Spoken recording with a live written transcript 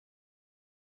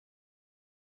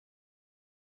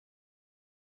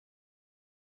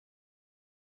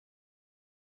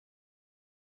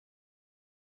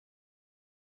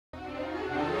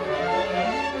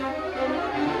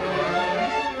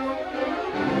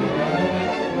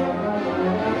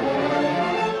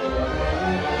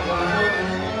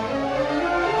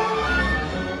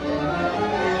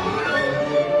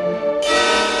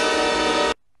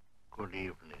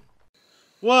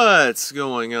What's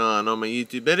going on my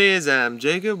YouTube buddies? I'm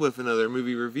Jacob with another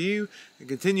movie review and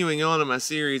continuing on in my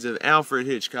series of Alfred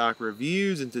Hitchcock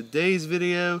reviews. In today's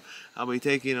video, I'll be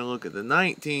taking a look at the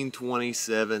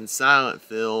 1927 silent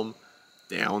film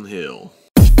Downhill.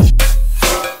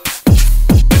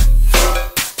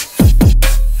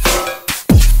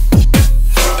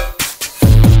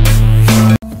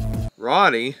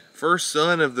 Roddy, first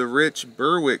son of the rich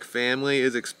Berwick family,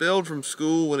 is expelled from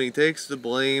school when he takes the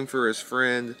blame for his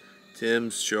friend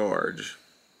Tim's charge.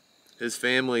 His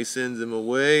family sends him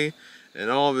away, and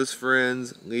all of his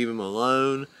friends leave him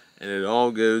alone, and it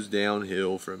all goes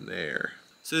downhill from there.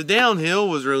 So Downhill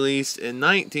was released in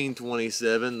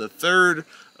 1927, the third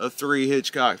of three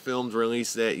Hitchcock films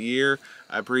released that year.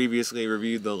 I previously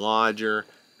reviewed The Lodger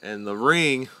and The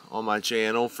Ring on my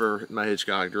channel for my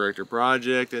Hitchcock director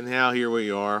project, and now here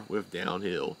we are with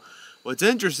Downhill. What's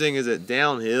interesting is that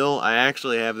Downhill, I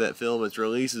actually have that film. It's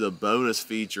released as a bonus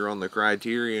feature on the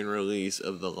Criterion release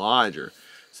of The Lodger.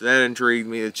 So that intrigued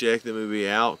me to check the movie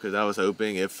out, because I was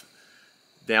hoping if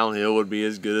Downhill would be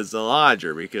as good as The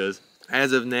Lodger, because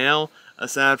as of now,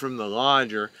 aside from The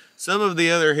Lodger, some of the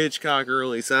other Hitchcock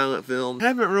early silent films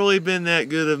haven't really been that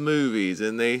good of movies,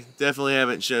 and they definitely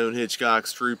haven't shown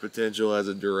Hitchcock's true potential as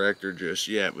a director just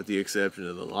yet, with the exception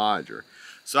of The Lodger.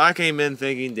 So I came in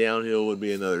thinking Downhill would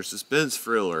be another suspense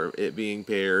thriller, it being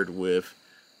paired with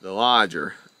The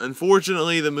Lodger.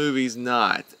 Unfortunately, the movie's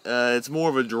not. It's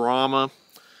more of a drama.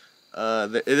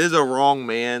 It is a wrong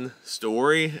man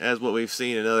story, as what we've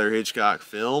seen in other Hitchcock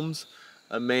films.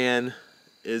 A man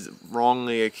is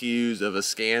wrongly accused of a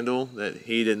scandal that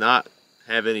he did not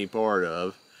have any part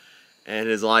of, and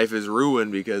his life is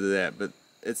ruined because of that. But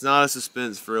it's not a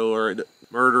suspense thriller.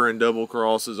 Murder and double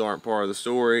crosses aren't part of the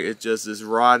story. It's just this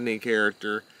Rodney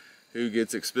character who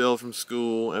gets expelled from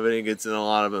school, and then he gets in a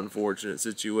lot of unfortunate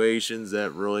situations that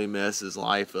really mess his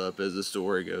life up as the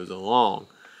story goes along.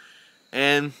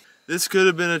 And this could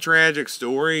have been a tragic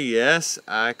story. Yes,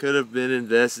 I could have been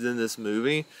invested in this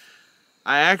movie.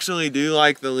 I actually do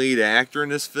like the lead actor in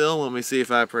this film. Let me see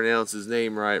if I pronounce his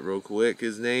name right real quick.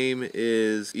 His name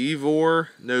is Ivor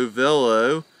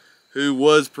Novello, who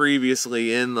was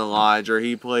previously in The Lodger.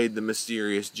 He played the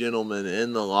mysterious gentleman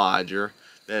in The Lodger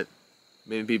that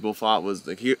many people thought was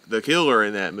the killer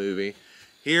in that movie.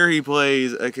 Here he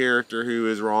plays a character who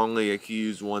is wrongly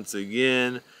accused once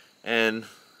again, and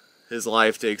his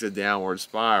life takes a downward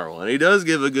spiral. And he does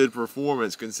give a good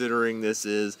performance, considering this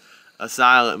is a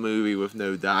silent movie with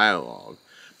no dialogue.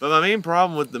 But my main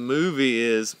problem with the movie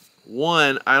is,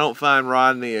 one, I don't find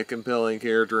Rodney a compelling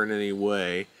character in any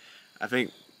way. I think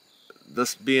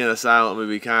this being a silent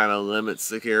movie kind of limits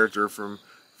the character from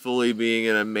fully being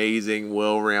an amazing,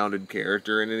 well-rounded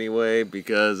character in any way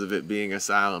because of it being a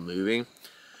silent movie.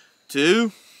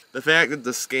 Two, the fact that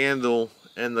the scandal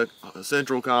and the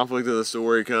central conflict of the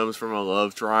story comes from a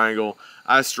love triangle.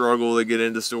 I struggle to get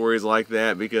into stories like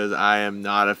that because I am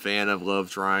not a fan of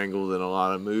love triangles in a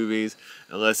lot of movies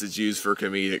unless it's used for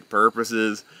comedic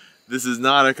purposes. This is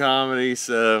not a comedy,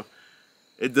 so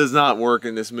it does not work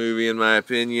in this movie in my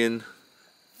opinion.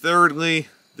 Thirdly,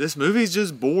 this movie's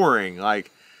just boring. Like,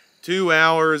 2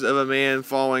 hours of a man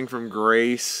falling from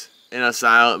grace in a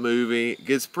silent movie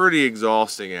gets pretty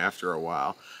exhausting after a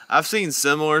while. I've seen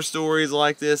similar stories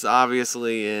like this,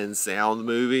 obviously, in sound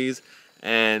movies,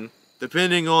 and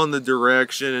depending on the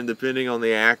direction and depending on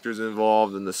the actors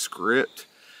involved in the script,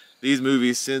 these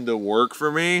movies tend to work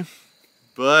for me.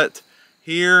 But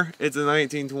here, it's a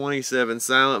 1927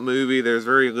 silent movie. There's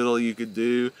very little you could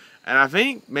do, and I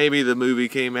think maybe the movie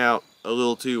came out a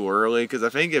little too early, because I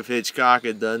think if Hitchcock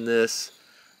had done this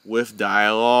with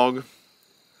dialogue,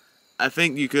 I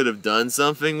think you could have done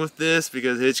something with this,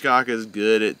 because Hitchcock is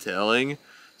good at telling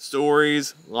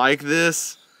stories like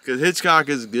this. Because Hitchcock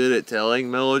is good at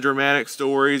telling melodramatic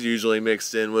stories, usually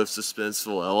mixed in with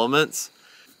suspenseful elements.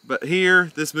 But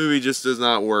here, this movie just does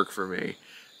not work for me.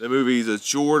 The movie is a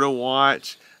chore to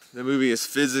watch. The movie is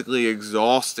physically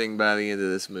exhausting by the end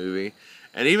of this movie.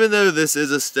 And even though this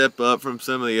is a step up from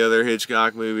some of the other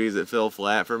Hitchcock movies that fell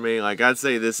flat for me, like, I'd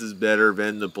say this is better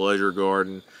than The Pleasure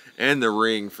Garden and The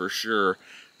Ring for sure.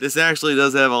 This actually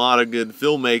does have a lot of good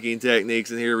filmmaking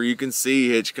techniques in here where you can see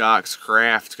Hitchcock's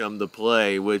craft come to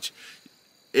play, which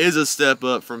is a step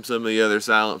up from some of the other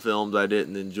silent films I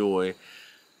didn't enjoy.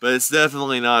 But it's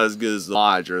definitely not as good as The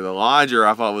Lodger. The Lodger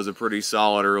I thought was a pretty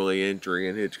solid early entry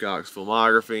in Hitchcock's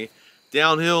filmography.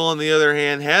 Downhill, on the other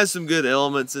hand, has some good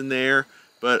elements in there,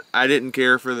 but I didn't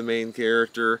care for the main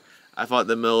character. I thought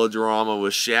the melodrama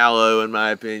was shallow in my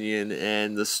opinion,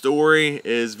 and the story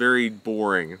is very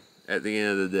boring at the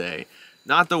end of the day.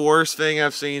 Not the worst thing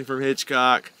I've seen from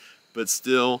Hitchcock, but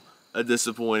still a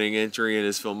disappointing entry in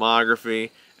his filmography,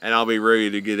 and I'll be ready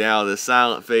to get out of the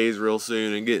silent phase real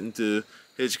soon and get into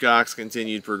Hitchcock's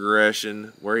continued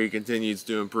progression, where he continues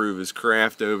to improve his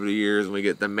craft over the years, and we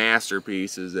get the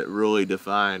masterpieces that really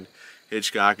defined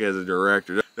Hitchcock as a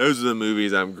director. Those are the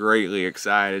movies I'm greatly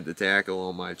excited to tackle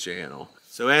on my channel.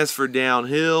 So as for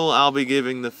Downhill, I'll be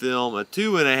giving the film a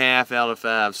 2.5 out of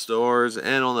 5 stars,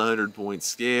 and on the 100-point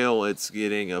scale, it's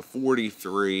getting a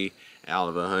 43 out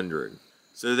of 100.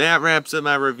 So that wraps up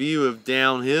my review of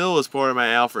Downhill as part of my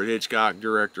Alfred Hitchcock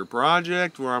director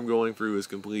project, where I'm going through his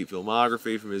complete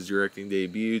filmography from his directing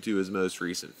debut to his most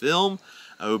recent film.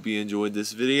 I hope you enjoyed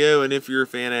this video, and if you're a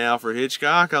fan of Alfred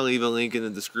Hitchcock, I'll leave a link in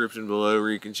the description below where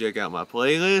you can check out my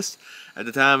playlist. At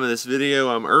the time of this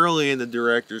video, I'm early in the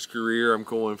director's career. I'm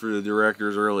going through the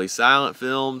director's early silent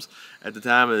films. At the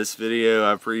time of this video,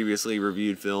 I've previously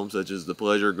reviewed films such as The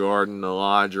Pleasure Garden, The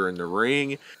Lodger, and The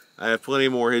Ring. I have plenty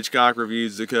more Hitchcock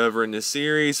reviews to cover in this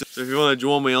series, so if you want to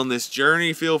join me on this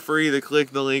journey, feel free to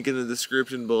click the link in the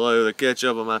description below to catch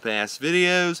up on my past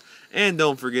videos, and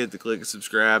don't forget to click the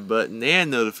subscribe button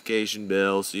and notification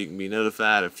bell so you can be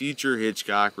notified of future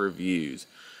Hitchcock reviews.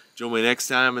 Join me next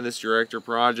time in this director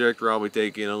project, where I'll be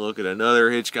taking a look at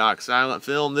another Hitchcock silent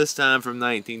film, this time from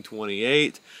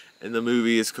 1928, and the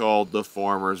movie is called The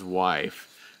Farmer's Wife.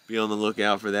 Be on the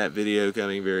lookout for that video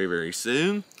coming very, very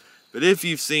soon. But if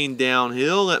you've seen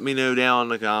Downhill, let me know down in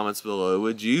the comments below.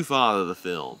 Would you follow the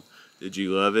film? Did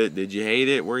you love it? Did you hate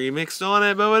it? Were you mixed on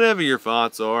it? But whatever your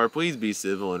thoughts are, please be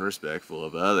civil and respectful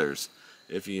of others.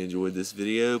 If you enjoyed this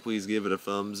video, please give it a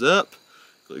thumbs up.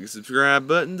 Click the subscribe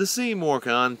button to see more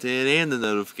content and the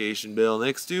notification bell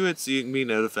next to it so you can be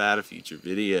notified of future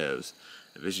videos.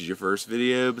 If this is your first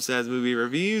video besides movie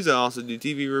reviews, I also do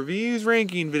TV reviews,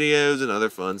 ranking videos, and other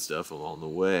fun stuff along the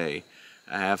way.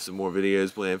 I have some more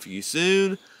videos planned for you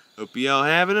soon. Hope you all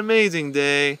have an amazing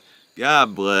day.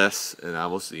 God bless, and I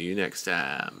will see you next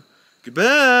time.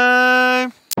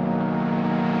 Goodbye!